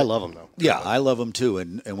think I love them though. Yeah, I love them too.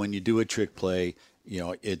 And when you do a trick play, you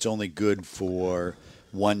know, it's only good for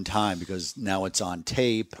one time because now it's on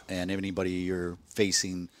tape, and anybody you're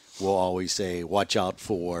facing will always say, "Watch out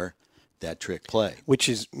for that trick play." Which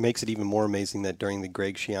makes it even more amazing that during the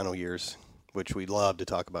Greg Schiano years, which we love to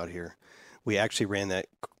talk about here, we actually ran that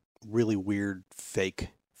really weird fake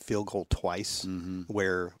field goal twice,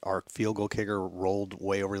 where our field goal kicker rolled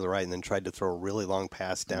way over to the right and then tried to throw a really long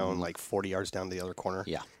pass down like 40 yards down the other corner.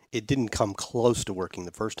 Yeah. It didn't come close to working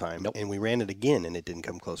the first time, and we ran it again, and it didn't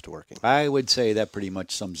come close to working. I would say that pretty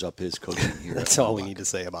much sums up his coaching here. That's all we need to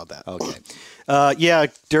say about that. Okay. Yeah,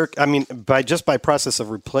 Dirk, I mean, by process of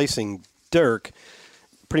replacing Dirk,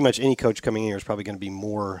 pretty much any coach coming in here is probably going to be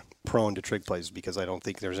more prone to trick plays because I don't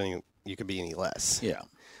think you could be any less. Yeah.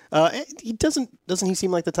 He doesn't he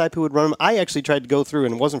seem like the type who would run them? I actually tried to go through,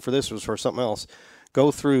 and it wasn't for this, it was for something else,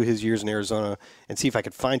 go through his years in Arizona and see if I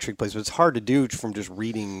could find trick plays, but it's hard to do from just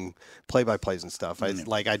reading play-by-plays and stuff. I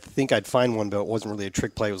think I'd find one, but it wasn't really a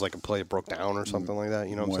trick play. It was like a play that broke down or something like that.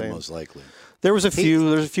 You know what I'm saying? Most likely. There's a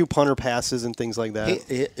few punter passes and things like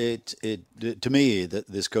that. To me,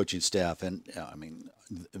 this coaching staff, and I mean,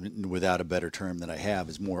 without a better term that I have,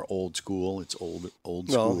 is more old school. It's old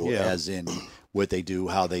school, as in what they do,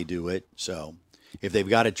 how they do it. So, if they've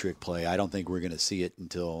got a trick play, I don't think we're going to see it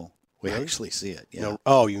until we actually see it. Yeah.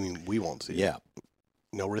 No, you mean we won't see it? Yeah.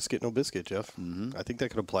 No risk it, no biscuit, Jeff. I think that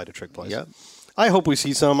could apply to trick plays. Yep. I hope we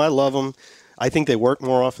see some. I love them. I think they work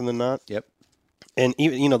more often than not. Yep. And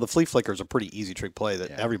even the flea flicker is a pretty easy trick play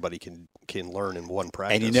that everybody can learn in one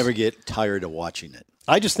practice. And you never get tired of watching it.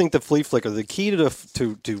 I just think the flea flicker, the key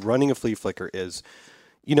to running a flea flicker is,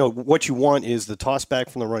 what you want is the toss back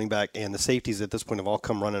from the running back, and the safeties at this point have all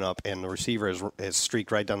come running up, and the receiver has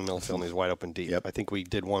streaked right down the middle of the field and he's wide open deep. Yep. I think we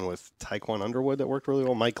did one with Tyquan Underwood that worked really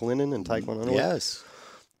well. Mike Lennon and Tyquan Underwood. Yes.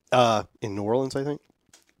 In New Orleans, I think.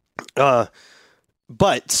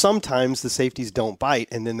 But sometimes the safeties don't bite,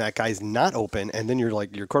 and then that guy's not open, and then you're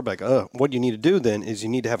like, your quarterback, what you need to do then is you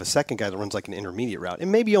need to have a second guy that runs like an intermediate route. And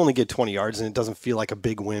maybe you only get 20 yards, and it doesn't feel like a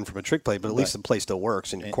big win from a trick play, but at least the play still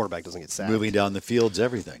works, and your quarterback doesn't get sacked. Moving down the field's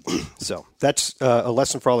everything. So that's a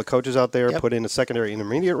lesson for all the coaches out there. Yep. Put in a secondary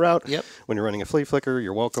intermediate route. Yep. When you're running a flea flicker,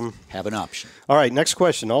 you're welcome. Have an option. All right, next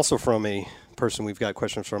question, also from a person we've got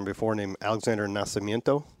questions from before named Alexander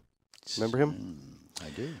Nascimento. Remember him? I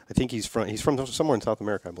do. I think he's from somewhere in South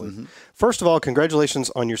America, I believe. First of all, congratulations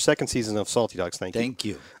on your second season of Salty Dogs. Thank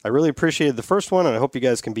you. I really appreciated the first one, and I hope you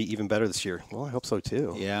guys can be even better this year. Well, I hope so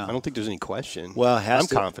too. Yeah. I don't think there's any question. Well, I'm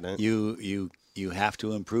confident. You have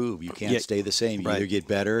to improve. You can't stay the same. You right. either get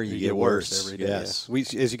better, you get worse every day. Yes.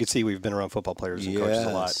 Yeah. As you can see, we've been around football players and coaches a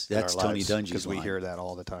lot. That's Tony Dungy's because we line. hear that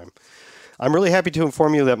all the time. I'm really happy to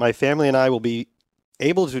inform you that my family and I will be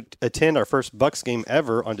able to attend our first Bucks game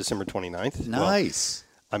ever on December 29th. Nice.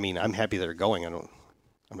 Well, I mean, I'm happy they're going.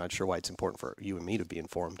 I'm not sure why it's important for you and me to be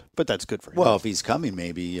informed, but that's good for him. Well, if he's coming,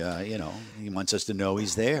 maybe he wants us to know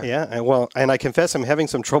he's there. Yeah, and I confess I'm having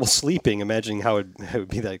some trouble sleeping, imagining how it would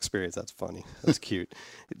be that experience. That's funny. That's cute.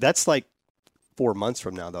 That's like 4 months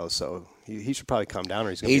from now, though, so he should probably calm down,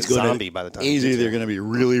 or he's going to be a zombie by the time. He's either going to be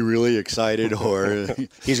really, really excited, or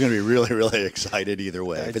he's going to be really, really excited. Either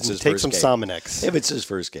way, if it's his Take first some game. Sominex. If it's his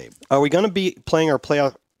first game, Are we going to be playing our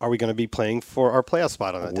playoff? Are we going to be playing for our playoff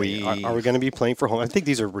spot on that day? Are we going to be playing for home? I think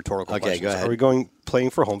these are rhetorical Okay, questions. go ahead. Are we playing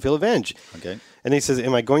for home field advantage? Okay. And he says,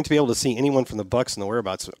 am I going to be able to see anyone from the Bucks in the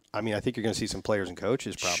whereabouts? I mean, I think you're going to see some players and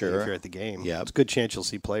coaches probably Sure. if you're at the game. Yep. It's a good chance you'll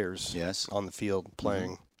see players Yes. on the field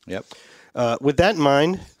playing. Yep. With that in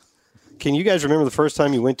mind, can you guys remember the first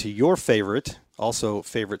time you went to your favorite, also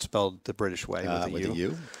favorite spelled the British way, With the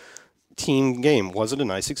U. team game? Was it a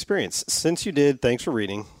nice experience? Since you did, thanks for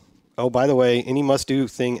reading. Oh, by the way, any must-do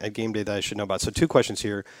thing at game day that I should know about? So 2 questions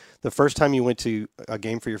here. The first time you went to a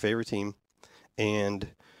game for your favorite team, and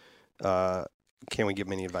can we give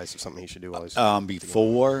him any advice of something he should do while he's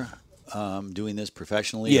Before doing this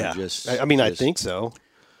professionally? Yeah. Or just, I think so.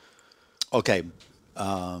 Okay.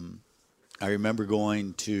 I remember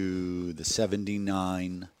going to the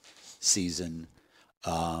 79 season.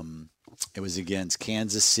 It was against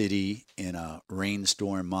Kansas City in a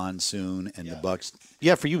rainstorm monsoon, and the Bucks.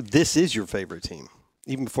 Yeah, for you, this is your favorite team,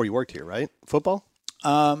 even before you worked here, right? Football?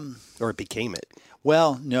 Or it became it?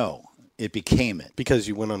 Well, no, it became it. Because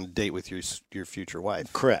you went on a date with your future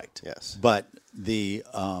wife. Correct. Yes. But the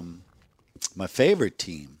my favorite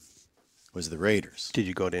team was the Raiders. Did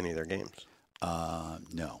you go to any of their games?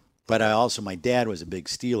 No. But my dad was a big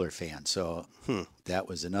Steeler fan, so that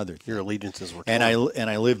was another thing. Your allegiances were And I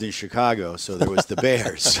lived in Chicago, so there was the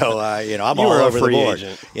Bears. So I'm You all were a over the free board.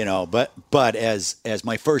 agent. But as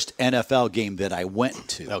my first NFL game that I went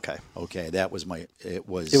to. Okay, that was it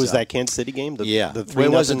was that Kansas City game. The Well, 3-0?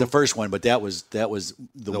 it wasn't the first one, but that was the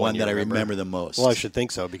one one you that I remember? remember the most. Well, I should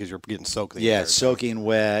think so because you're getting soaked. The Yeah, entire time. soaking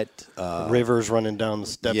wet. Rivers running down the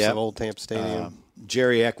steps Yep. of Old Tampa Stadium.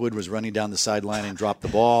 Jerry Eckwood was running down the sideline and dropped the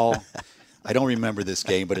ball. I don't remember this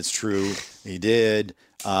game, but it's true. He did.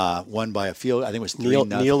 Won by a field. I think it was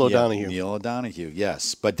 3-0. Neil O'Donoghue. Neil O'Donoghue,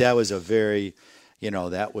 yes. But that was a very,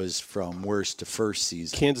 that was from worst to first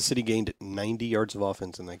season. Kansas City gained 90 yards of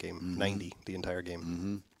offense in that game. 90 the entire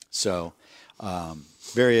game. So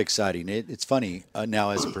very exciting. It's funny.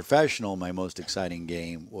 Now, as a professional, my most exciting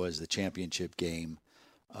game was the championship game.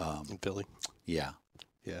 In Philly. Yeah.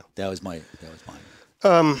 Yeah. That was mine.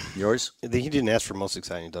 Yours? He didn't ask for most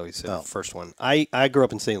exciting, though. He said first one. I grew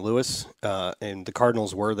up in St. Louis, and the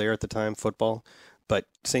Cardinals were there at the time, football. But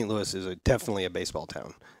St. Louis is definitely a baseball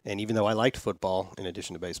town. And even though I liked football in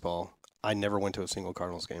addition to baseball, I never went to a single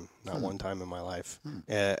Cardinals game, not one time in my life.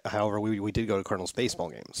 However, we did go to Cardinals baseball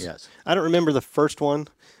games. Yes. I don't remember the first one.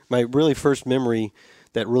 My really first memory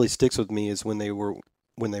that really sticks with me is when they won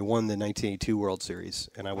the 1982 World Series,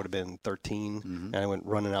 and I would have been 13, and I went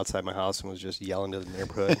running outside my house and was just yelling to the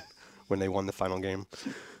neighborhood when they won the final game.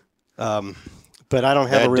 But I don't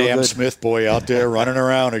have That a real damn good Smith boy out there running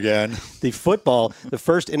around again. the football. The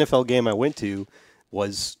first NFL game I went to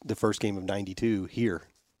was the first game of '92 here.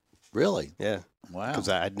 Really? Yeah. Wow. Because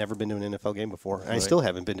I'd never been to an NFL game before. And I still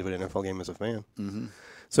haven't been to an NFL game as a fan. Mm-hmm.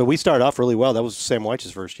 So we started off really well. That was Sam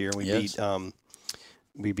Weich's first year. We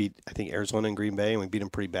beat, I think, Arizona and Green Bay, and we beat them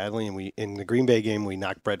pretty badly. And in the Green Bay game, we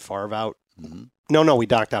knocked Brett Favre out. Mm-hmm. No, we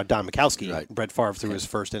knocked out Don Mikowski. Right. Brett Favre threw his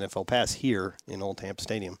first NFL pass here in Old Tampa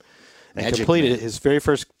Stadium. And Magic completed Man. his very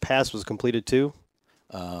first pass was completed to.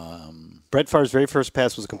 Brett Favre's very first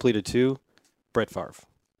pass was completed to Brett Favre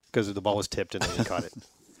because the ball was tipped and then he caught it.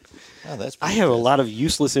 Oh, that's I have a lot of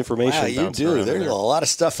useless information. Wow, you bouncing do. around There's there. a lot of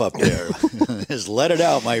stuff up there. Just let it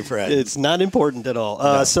out, my friend. It's not important at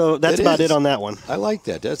all. So that's it about is. it on that one. I like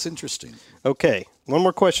that. That's interesting. Okay. One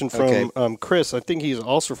more question from Okay. Chris. I think he's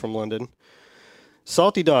also from London.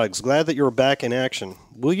 Salty Dogs, glad that you're back in action.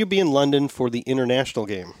 Will you be in London for the international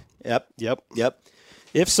game? Yep.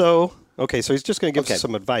 If so, okay, so he's just going to give Okay. us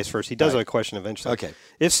some advice first. He does have a question eventually. Okay.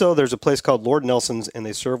 If so, there's a place called Lord Nelson's, and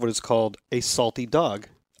they serve what is called a salty dog.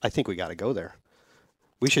 I think we got to go there.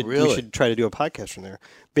 We should try to do a podcast from there.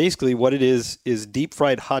 Basically, what it is deep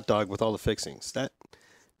fried hot dog with all the fixings. That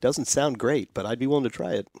doesn't sound great, but I'd be willing to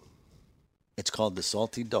try it. It's called the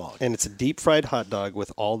Salty Dog. And it's a deep fried hot dog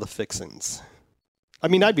with all the fixings. I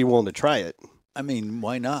mean, I'd be willing to try it. I mean,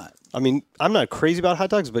 why not? I mean, I'm not crazy about hot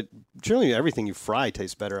dogs, but generally everything you fry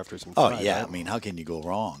tastes better after some Oh, fry. yeah. right? I mean, how can you go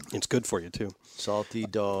wrong? It's good for you, too. Salty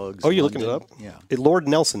Dogs. Oh, you're looking it London. up? Yeah. Lord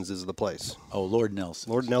Nelson's is the place. Oh, Lord Nelson.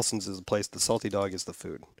 Lord Nelson's is the place. The salty dog is the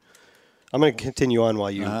food. I'm going to continue on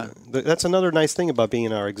while you. That's another nice thing about being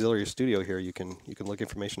in our auxiliary studio here. You can look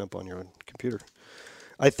information up on your own computer.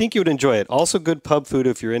 I think you would enjoy it. Also, good pub food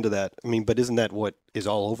if you're into that. I mean, but isn't that what is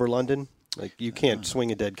all over London? Like, you can't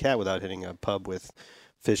swing a dead cat without hitting a pub with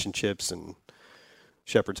fish and chips and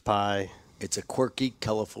shepherd's pie. It's a quirky,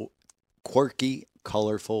 colorful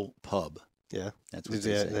pub. Yeah, That's what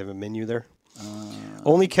they say. have a menu there.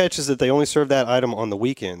 Only catch is that they only serve that item on the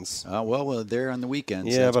weekends. Well, they're on the weekends.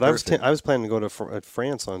 Yeah, That's but perfect. I was planning to go to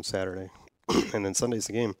France on Saturday, and then Sunday's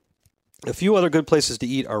the game. A few other good places to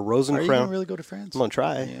eat are Rosencrown. Are you going to really go to France? I'm going to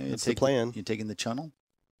try. Yeah, That's the plan. You taking the Channel?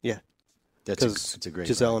 Yeah. That's a great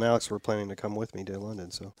Giselle ride. and Alex were planning to come with me to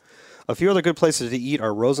London. So, a few other good places to eat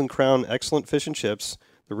are Rosencrown, excellent fish and chips,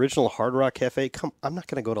 the original Hard Rock Cafe. I'm not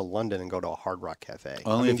going to go to London and go to a Hard Rock Cafe.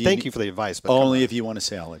 Thank you for the advice, but only if you want a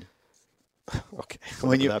salad. Okay.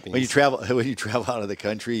 When you travel out of the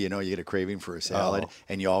country, you get a craving for a salad,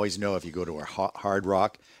 and you always know if you go to a Hard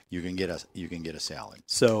Rock, you can get a salad.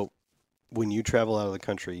 So, when you travel out of the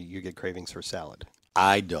country, you get cravings for salad.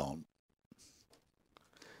 I don't.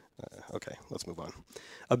 Okay, let's move on.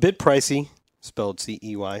 A bit pricey, spelled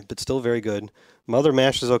C-E-Y, but still very good. Mother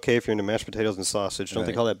mash is okay if you're into mashed potatoes and sausage. Don't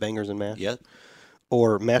they Right. call that bangers and mash? Yeah.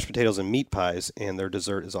 Or mashed potatoes and meat pies, and their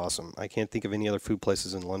dessert is awesome. I can't think of any other food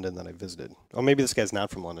places in London that I visited. Oh, maybe this guy's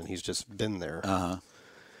not from London. He's just been there. Uh-huh.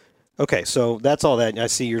 Okay, so that's all that. I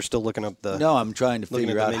see you're still looking up the... No, I'm trying to looking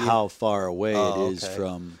figure at out the menu? how far away it is okay.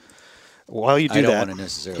 from. While you do I don't that, wanna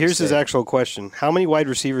necessarily here's his say. actual question. How many wide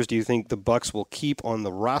receivers do you think the Bucs will keep on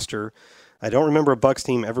the roster? I don't remember a Bucs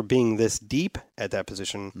team ever being this deep at that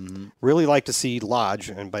position. Mm-hmm. Really like to see Lodge,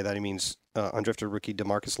 and by that he means undrafted rookie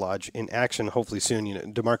DeMarcus Lodge, in action hopefully soon.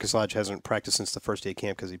 DeMarcus Lodge hasn't practiced since the first day of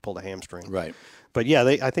camp because he pulled a hamstring. Right. But yeah,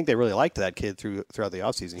 I think they really liked that kid throughout the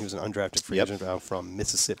offseason. He was an undrafted free agent from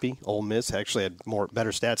Mississippi. Ole Miss actually had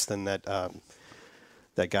better stats than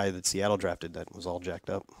that guy that Seattle drafted that was all jacked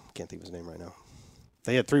up. Can't think of his name right now.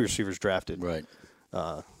 They had 3 receivers drafted. Right.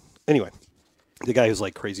 Anyway, the guy who's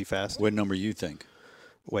like crazy fast. What number you think?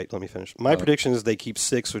 Wait, let me finish. My prediction is they keep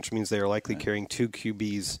 6, which means they are likely carrying 2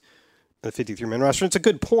 QBs in the 53-man roster. It's a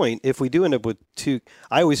good point. If we do end up with 2,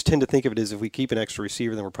 I always tend to think of it as if we keep an extra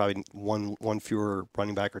receiver, then we're probably one fewer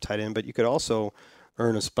running back or tight end. But you could also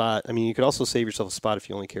earn a spot. I mean, you could also save yourself a spot if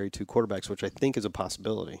you only carry 2 quarterbacks, which I think is a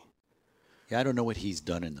possibility. Yeah, I don't know what he's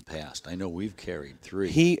done in the past. I know we've carried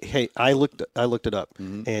 3. I looked it up,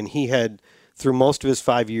 and he had through most of his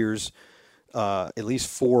 5 years, at least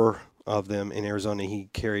 4 of them in Arizona. He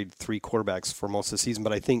carried 3 quarterbacks for most of the season,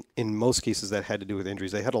 but I think in most cases that had to do with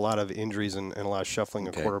injuries. They had a lot of injuries and a lot of shuffling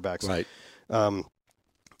of quarterbacks. Right.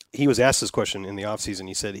 He was asked this question in the offseason.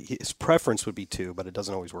 He said his preference would be 2, but it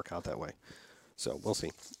doesn't always work out that way. So we'll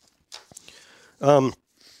see.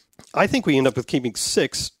 I think we end up with keeping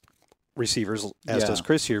 6 receivers, as does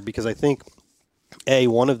Chris here, because I think,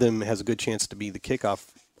 one of them has a good chance to be the kickoff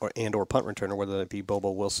or punt returner, whether that be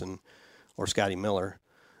Bobo Wilson or Scotty Miller.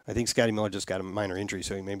 I think Scotty Miller just got a minor injury,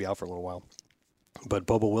 so he may be out for a little while. But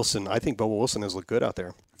I think Bobo Wilson has looked good out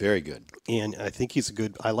there. Very good. And I think he's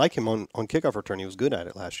I like him on kickoff return. He was good at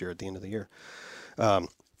it last year at the end of the year. I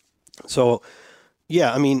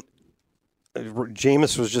mean,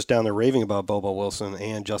 Jameis was just down there raving about Bobo Wilson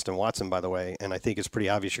and Justin Watson, by the way, and I think it's pretty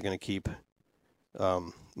obvious you're going to keep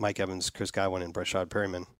Mike Evans, Chris Godwin, and Breshad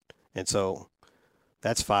Perryman. And so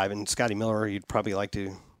that's 5. And Scotty Miller, you'd probably like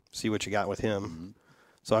to see what you got with him. Mm-hmm.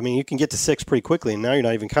 So, I mean, you can get to 6 pretty quickly, and now you're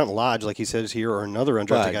not even counting Lodge, like he says here, or another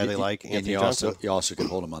undrafted guy they like, Anthony Johnson. You also can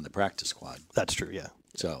hold him on the practice squad. That's true, yeah.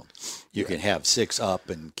 So you can have 6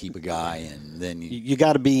 up and keep a guy, and then you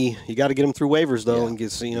got to get him through waivers though, and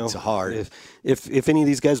get it's hard. If any of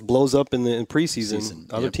these guys blows up in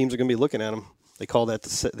preseason, other teams are going to be looking at them. They call that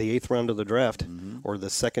the 8th round of the draft or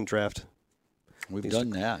the second draft. We've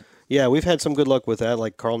done that. Yeah, we've had some good luck with that,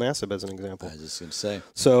 like Carl Nassib as an example. I was just going to say.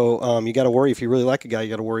 So you got to worry if you really like a guy. You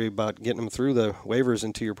got to worry about getting him through the waivers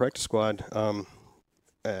into your practice squad.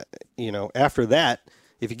 After that,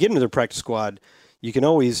 if you get into their practice squad, you can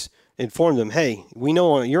always inform them, hey, we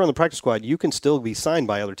know you're on the practice squad. You can still be signed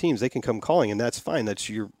by other teams. They can come calling, and that's fine. That's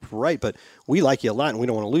your right. But we like you a lot, and we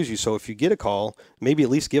don't want to lose you. So if you get a call, maybe at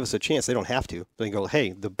least give us a chance. They don't have to. They can go,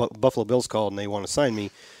 hey, the Buffalo Bills called, and they want to sign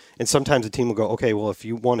me. And sometimes the team will go, okay, well, if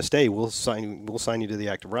you want to stay, we'll sign you to the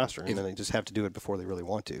active roster. And then they just have to do it before they really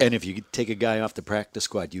want to. And if you take a guy off the practice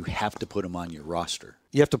squad, you have to put him on your roster.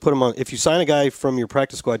 You have to put him on. If you sign a guy from your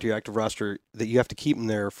practice squad to your active roster, that you have to keep him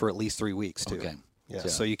there for at least 3 weeks too. Okay. Yeah.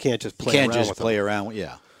 So you can't just play. You can't around just with play them. around with.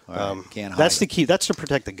 Yeah. All right. Can't hide That's him. the key. That's to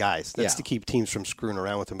protect the guys. That's to keep teams from screwing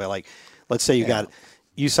around with them. By let's say you got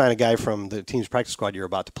you sign a guy from the team's practice squad you're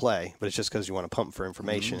about to play, but it's just because you want to pump for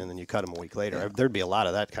information, and then you cut him a week later. Yeah. There'd be a lot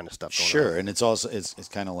of that kind of stuff going on. Sure, and it's also it's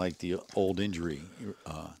kind of like the old injury.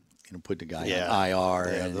 Put the guy in IR.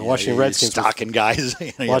 Yeah, and the Washington Redskins stocking guys.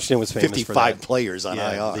 Washington was famous 55 for that. Players on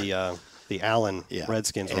IR. The Allen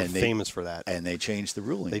Redskins were famous for that, and they changed the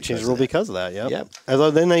ruling. They changed the rule because of that. Yep.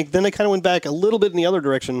 Although then they kind of went back a little bit in the other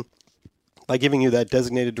direction by giving you that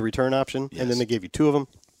designated to return option, and then they gave you 2 of them,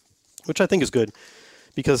 which I think is good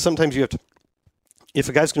because sometimes you have to. If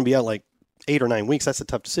a guy's going to be out like 8 or 9 weeks, that's a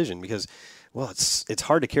tough decision because. Well, it's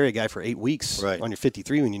hard to carry a guy for 8 weeks on your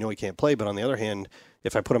 53 when you know he can't play. But on the other hand,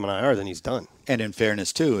 if I put him on IR, then he's done. And in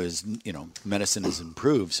fairness, too, is medicine has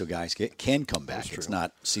improved, so guys can come back. It's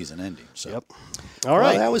not season ending. So, all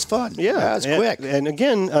right, that was fun. Yeah, that was quick. And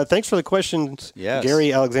again, thanks for the questions,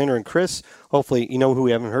 Gary, Alexander, and Chris. Hopefully, who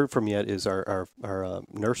we haven't heard from yet is our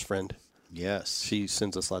nurse friend. Yes, she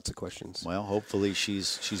sends us lots of questions. Well, hopefully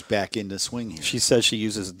she's back into swing here. She says she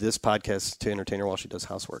uses this podcast to entertain her while she does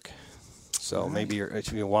housework. So maybe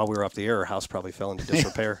while we were off the air, her house probably fell into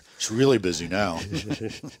disrepair. It's really busy now.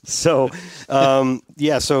 So,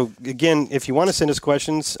 So, again, if you want to send us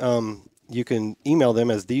questions, you can email them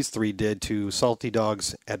as these 3 did to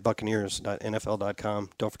saltydogs@buccaneers.nfl.com.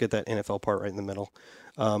 Don't forget that NFL part right in the middle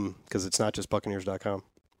because it's not just buccaneers.com.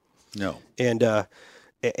 No. And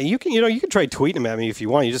you can try tweeting them at me if you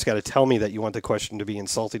want. You just got to tell me that you want the question to be in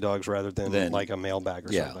Salty Dogs rather than like a mailbag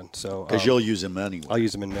or something. So because you'll use them anyway. I'll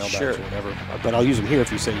use them in mailbags or whatever. But I'll use them here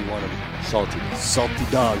if you say you want them salty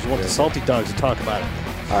dogs. You want the Salty Dogs to talk about it.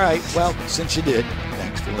 All right. Well, since you did,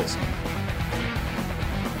 thanks for listening.